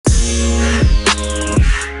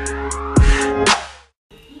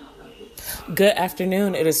Good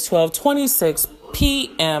afternoon. It is 12:26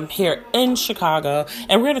 p.m. here in Chicago,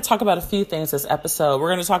 and we're going to talk about a few things this episode. We're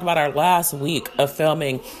going to talk about our last week of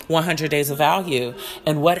filming 100 Days of Value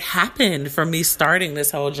and what happened from me starting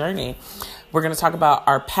this whole journey. We're going to talk about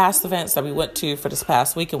our past events that we went to for this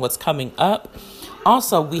past week and what's coming up.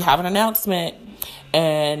 Also, we have an announcement,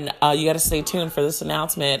 and you got to stay tuned for this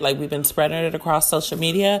announcement. Like, we've been spreading it across social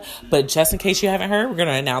media, but just in case you haven't heard, we're going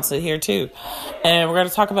to announce it here too. And we're going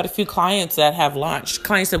to talk about a few clients that have launched,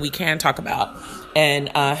 clients that we can talk about, and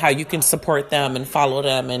how you can support them and follow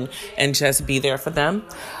them and just be there for them.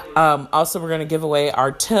 Also, we're going to give away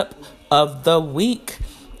our tip of the week.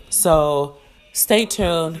 So stay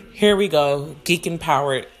tuned. Here we go. Geek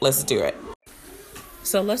Empowered. Let's do it.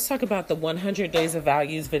 So let's talk about the 100 Days of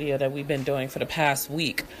Values video that we've been doing for the past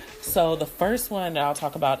week. So the first one that I'll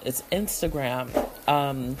talk about is Instagram.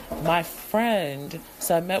 My friend,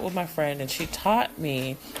 so I met with my friend and she taught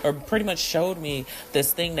me, or pretty much showed me,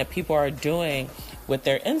 this thing that people are doing with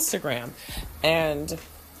their Instagram. And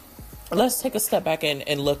let's take a step back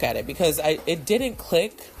and look at it, because it didn't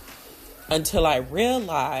click until I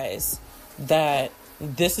realized that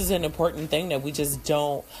this is an important thing that we just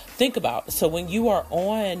don't think about. So when you are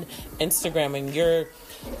on Instagram and you're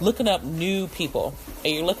looking up new people,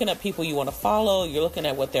 and you're looking at people you want to follow, you're looking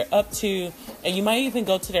at what they're up to, and you might even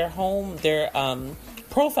go to their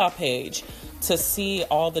profile page to see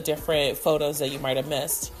all the different photos that you might have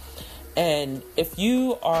missed. And if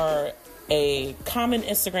you are a common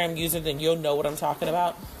Instagram user, then you'll know what I'm talking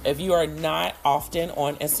about. If you are not often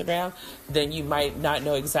on Instagram, then you might not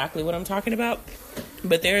know exactly what I'm talking about.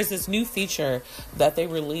 But there is this new feature that they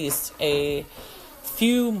released a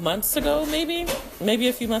few months ago, maybe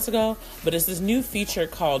a few months ago. But it's this new feature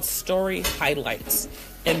called Story Highlights.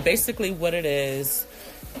 And basically what it is,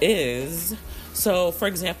 so for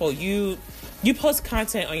example, you post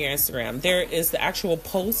content on your Instagram. There is the actual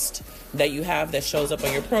post that you have that shows up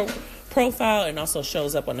on your profile and also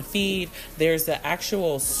shows up on the feed. There's the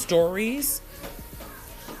actual stories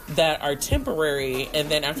that are temporary, and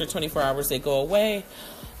then after 24 hours they go away.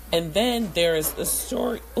 And then there's the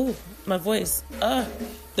story,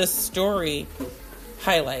 the story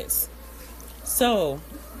highlights. So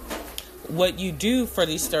what you do for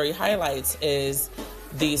these story highlights is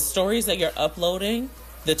these stories that you're uploading,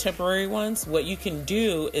 the temporary ones, what you can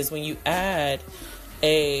do is when you add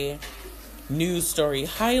a new story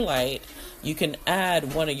highlight, you can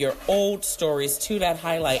add one of your old stories to that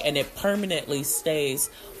highlight, and it permanently stays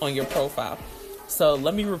on your profile. So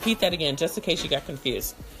let me repeat that again, just in case you got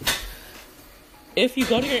confused. If you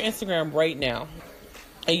go to your Instagram right now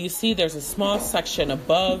and you see there's a small section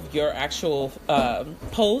above your actual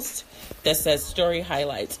post that says story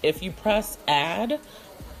highlights. If you press add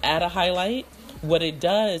a highlight, what it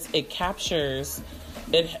does, it captures,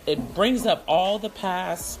 it brings up all the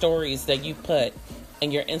past stories that you put in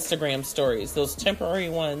your Instagram stories, those temporary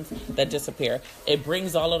ones that disappear. It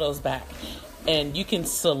brings all of those back, and you can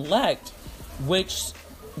select which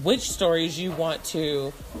stories you want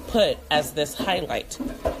to put as this highlight.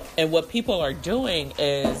 And what people are doing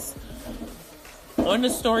is, on the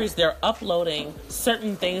stories, they're uploading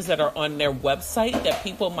certain things that are on their website that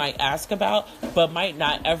people might ask about, but might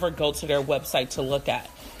not ever go to their website to look at.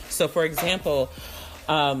 So for example,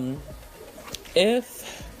 if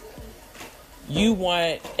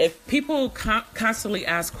people constantly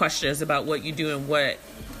ask questions about what you do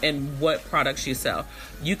and what products you sell,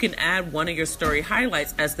 you can add one of your story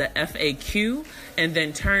highlights as the FAQ, and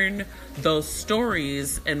then turn those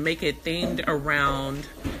stories and make it themed around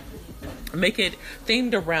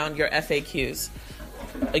your FAQs.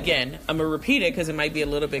 Again, I'm gonna repeat it because it might be a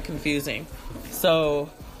little bit confusing. So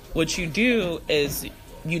what you do is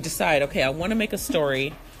you decide, okay, I want to make a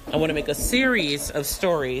story. I want to make a series of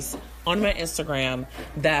stories on my Instagram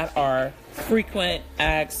that are frequently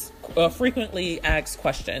asked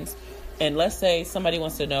questions. And let's say somebody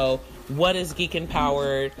wants to know, what is Geek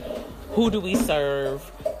Empowered? Who do we serve?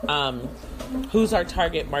 Who's our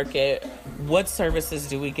target market? What services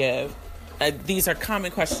do we give? These are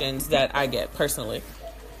common questions that I get personally.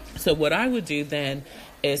 So what I would do then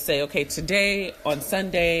is say, okay, today on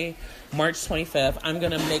Sunday, March 25th, I'm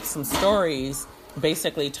going to make some stories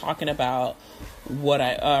basically talking about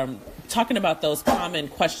talking about those common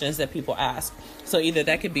questions that people ask. So either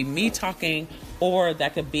that could be me talking, or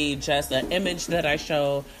that could be just an image that I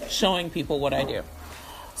showing people what I do.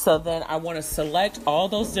 So then I want to select all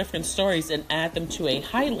those different stories and add them to a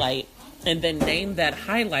highlight, and then name that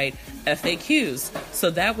highlight FAQs.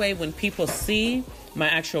 So that way when people see my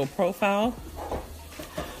actual profile,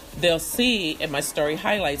 they'll see in my story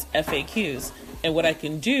highlights FAQs. And what I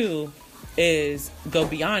can do is go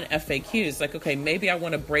beyond FAQs. Like, okay, maybe I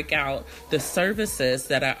want to break out the services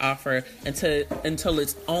that I offer until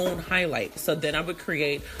its own highlight. So then I would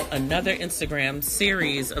create another Instagram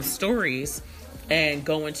series of stories and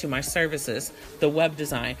go into my services, the web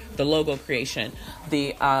design, the logo creation,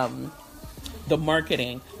 the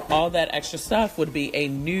marketing, all that extra stuff would be a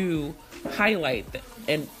new highlight.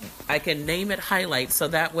 And I can name it highlight, so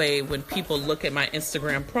that way when people look at my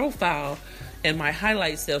Instagram profile and my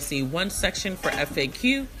highlights, they'll see one section for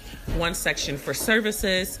FAQ, one section for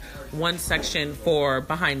services, one section for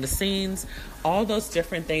behind the scenes, all those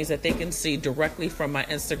different things that they can see directly from my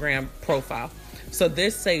Instagram profile. So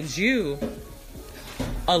this saves you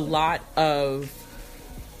a lot of,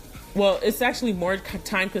 well, it's actually more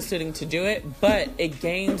time consuming to do it, but it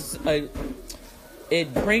brings a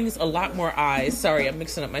lot more eyes. Sorry, I'm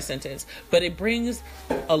mixing up my sentence. But it brings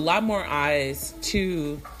a lot more eyes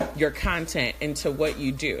to your content and to what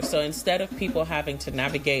you do. So instead of people having to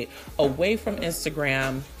navigate away from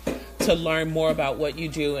Instagram to learn more about what you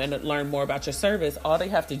do and learn more about your service, all they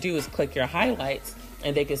have to do is click your highlights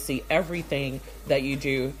and they can see everything that you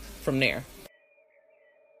do from there.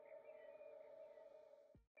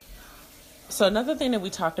 So another thing that we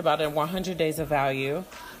talked about in 100 Days of Value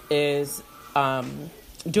is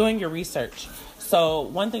doing your research. So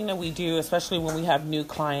one thing that we do, especially when we have new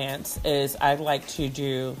clients, is I like to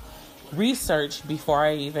do research before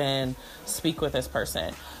I even speak with this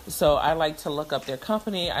person. So I like to look up their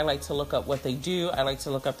company. I like to look up what they do. I like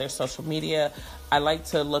to look up their social media. I like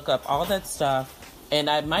to look up all that stuff. And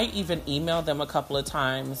I might even email them a couple of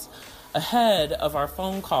times ahead of our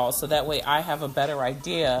phone call, so that way I have a better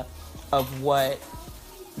idea of what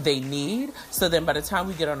they need. So then by the time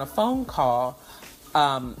we get on a phone call,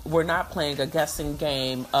 we're not playing a guessing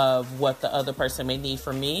game of what the other person may need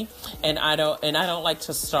from me. And I don't like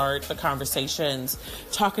to start the conversations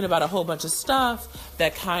talking about a whole bunch of stuff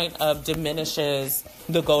that kind of diminishes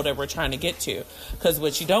the goal that we're trying to get to. Because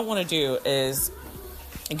what you don't want to do is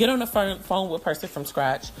get on the phone with a person from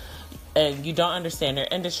scratch, and you don't understand their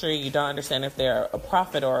industry, you don't understand if they're a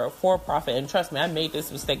profit or a for-profit. And trust me, I made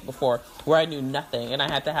this mistake before where I knew nothing, and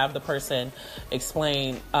I had to have the person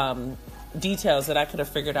explain details that I could have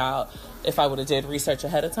figured out if I would have did research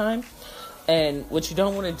ahead of time. And what you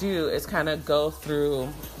don't want to do is kind of go through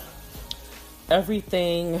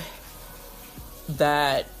everything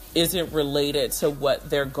that isn't related to what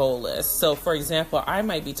their goal is. So for example, I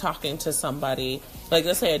might be talking to somebody, like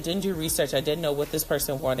let's say I didn't do research, I didn't know what this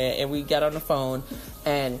person wanted, and we get on the phone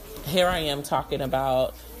and here I am talking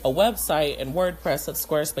about a website and WordPress and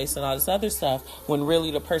Squarespace and all this other stuff, when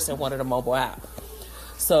really the person wanted a mobile app.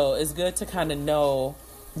 So it's good to kind of know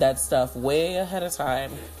that stuff way ahead of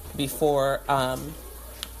time before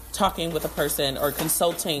talking with a person or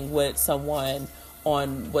consulting with someone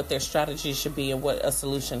on what their strategy should be and what a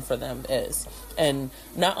solution for them is. And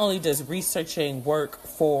not only does researching work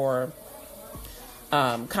for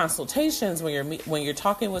consultations when you're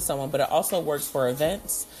talking with someone, but it also works for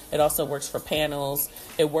events. It also works for panels.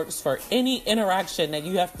 It works for any interaction that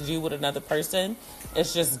you have to do with another person.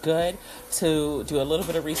 It's just good to do a little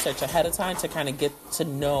bit of research ahead of time to kind of get to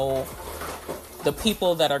know the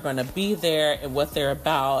people that are going to be there and what they're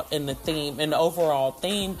about and the theme and the overall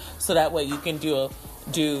theme. So that way you can do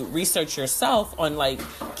research yourself on like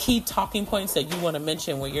key talking points that you want to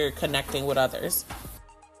mention when you're connecting with others.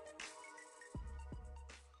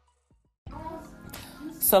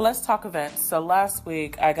 So let's talk events. So last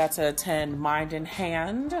week I got to attend Mind in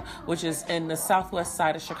Hand, which is in the southwest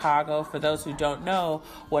side of Chicago. For those who don't know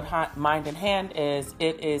what Mind in Hand is,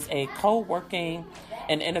 it is a co-working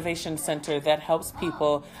and innovation center that helps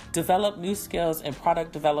people develop new skills in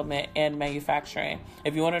product development and manufacturing.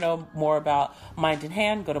 If you want to know more about Mind in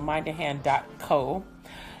Hand, go to mindinhand.co.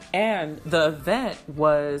 And the event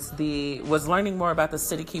was learning more about the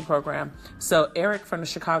City Key program. So Eric from the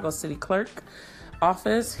Chicago City Clerk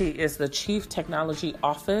Office, he is the Chief Technology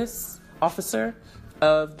Officer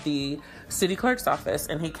of the City Clerk's Office,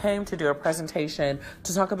 and he came to do a presentation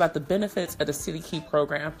to talk about the benefits of the City Key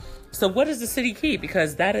program. So what is the City Key?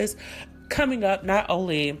 Because that is coming up not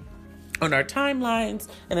only on our timelines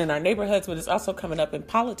and in our neighborhoods, but it's also coming up in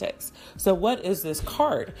politics. So what is this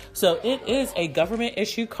card? So it is a government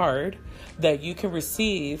issue card that you can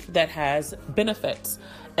receive that has benefits,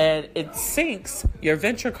 and it syncs your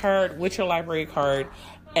venture card with your library card.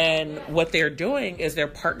 And what they're doing is they're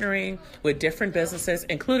partnering with different businesses,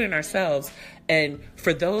 including ourselves. And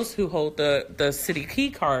for those who hold the City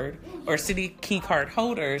Key card or City Key card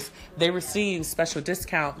holders, they receive special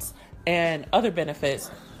discounts and other benefits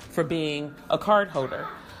for being a card holder.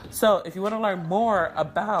 So if you want to learn more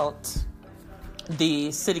about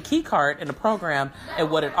the city key card in the program and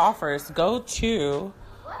what it offers, go to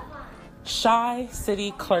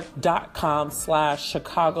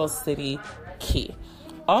shycityclerk.com/Chicago City Key.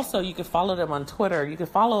 Also, you can follow them on Twitter. You can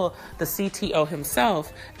follow the CTO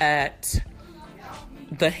himself at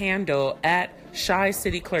the handle at Shy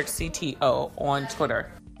City Clerk CTO on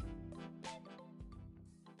Twitter.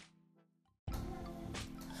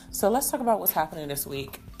 So let's talk about what's happening this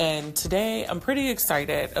week. And today I'm pretty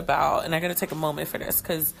excited about, and I got to take a moment for this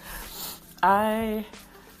because I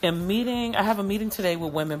have a meeting today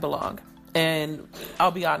with Women Belong. And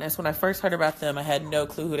I'll be honest, when I first heard about them, I had no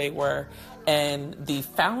clue who they were. And the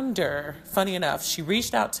founder, funny enough, she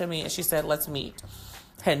reached out to me and she said, let's meet.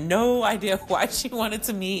 Had no idea why she wanted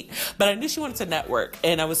to meet, but I knew she wanted to network.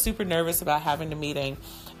 And I was super nervous about having the meeting.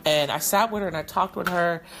 And I sat with her and I talked with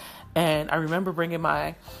her. And I remember bringing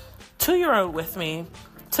my 2-year-old with me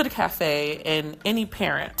to the cafe, and any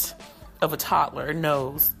parent of a toddler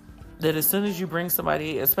knows that as soon as you bring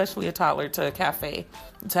somebody, especially a toddler, to a cafe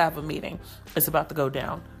to have a meeting, it's about to go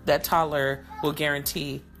down. That toddler will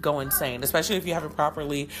guarantee go insane, especially if you haven't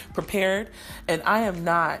properly prepared. And I am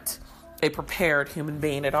not a prepared human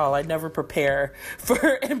being at all. I never prepare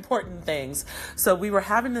for important things. So we were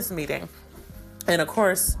having this meeting. And of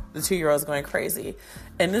course, the 2-year-old's going crazy.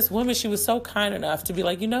 And this woman, she was so kind enough to be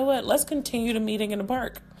like, you know what? Let's continue the meeting in the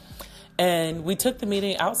park. And we took the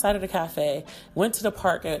meeting outside of the cafe, went to the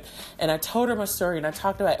park, and I told her my story. And I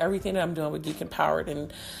talked about everything that I'm doing with Geek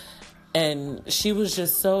Empowered. And she was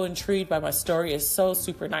just so intrigued by my story. It's so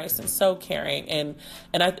super nice and so caring. And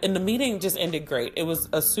the meeting just ended great. It was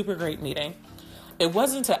a super great meeting. It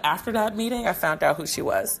wasn't until after that meeting I found out who she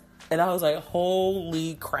was. And I was like,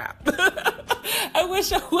 holy crap. I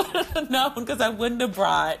wish I would have known, because I wouldn't have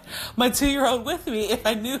brought my 2-year-old with me if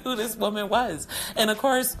I knew who this woman was. And of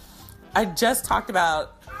course, I just talked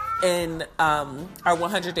about in our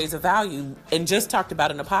 100 Days of Value, and just talked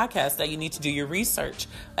about in the podcast, that you need to do your research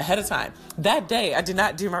ahead of time. That day, I did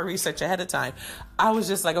not do my research ahead of time. I was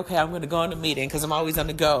just like, okay, I'm going to go on a meeting because I'm always on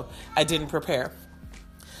the go. I didn't prepare.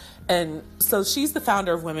 And so she's the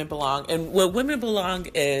founder of Women Belong. And what Women Belong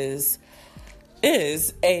is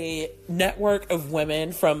a network of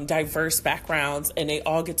women from diverse backgrounds, and they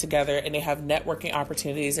all get together and they have networking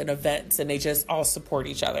opportunities and events, and they just all support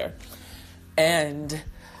each other. And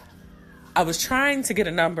I was trying to get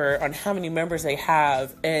a number on how many members they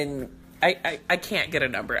have, and I can't get a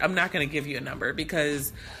number. I'm not going to give you a number,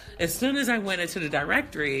 because as soon as I went into the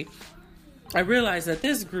directory, I realized that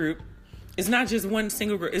this group is not just one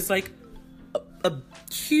single group. It's like a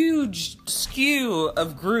huge skew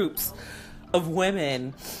of groups of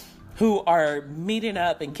women who are meeting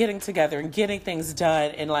up and getting together and getting things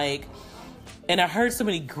done. And I heard so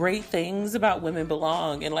many great things about Women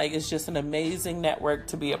Belong, and it's just an amazing network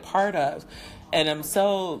to be a part of. And I'm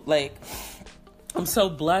so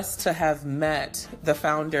blessed to have met the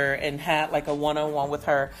founder and had a one-on-one with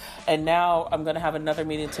her. And now I'm going to have another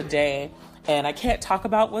meeting today, and I can't talk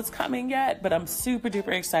about what's coming yet, but I'm super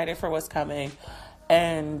duper excited for what's coming.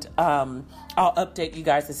 And I'll update you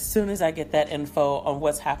guys as soon as I get that info on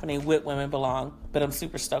what's happening with Women Belong. But I'm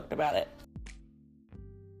super stoked about it.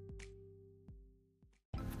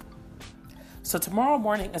 So tomorrow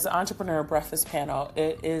morning is an Entrepreneur Breakfast Panel.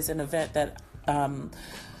 It is an event that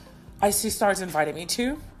IC Stars invited me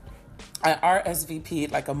to. I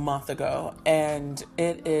RSVP'd a month ago, and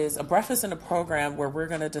it is a breakfast in a program where we're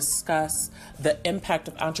going to discuss the impact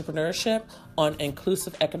of entrepreneurship on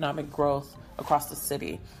inclusive economic growth across the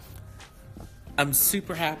city. I'm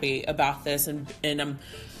super happy about this, and I'm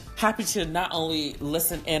happy to not only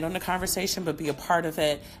listen in on the conversation, but be a part of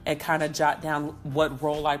it and kind of jot down what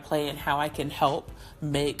role I play and how I can help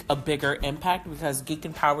make a bigger impact, because Geek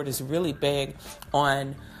Empowered is really big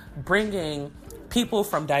on bringing people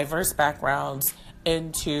from diverse backgrounds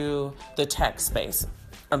into the tech space.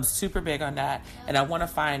 I'm super big on that, and I want to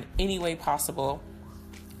find any way possible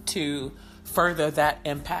to further that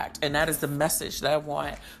impact. And that is the message that I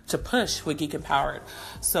want to push with Geek Empowered.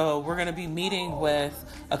 So we're going to be meeting with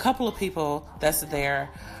a couple of people that's there.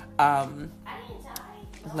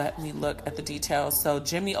 Let me look at the details. So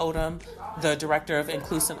Jimmy Odom, the Director of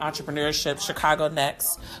Inclusive Entrepreneurship, Chicago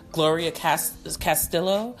Next. Gloria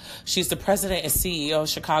Castillo, she's the President and CEO of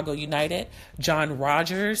Chicago United. John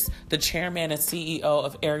Rogers, the Chairman and CEO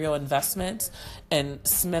of Ariel Investments. And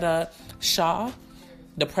Smita Shah,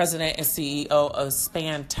 the President and CEO of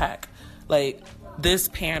Span Tech. This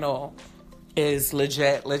panel is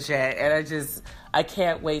legit. And I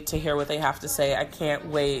can't wait to hear what they have to say. I can't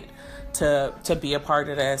wait to be a part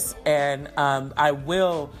of this. And I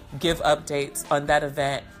will give updates on that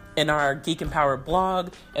event in our Geek Empowered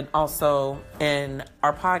blog and also in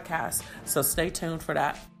our podcast. So stay tuned for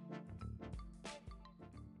that.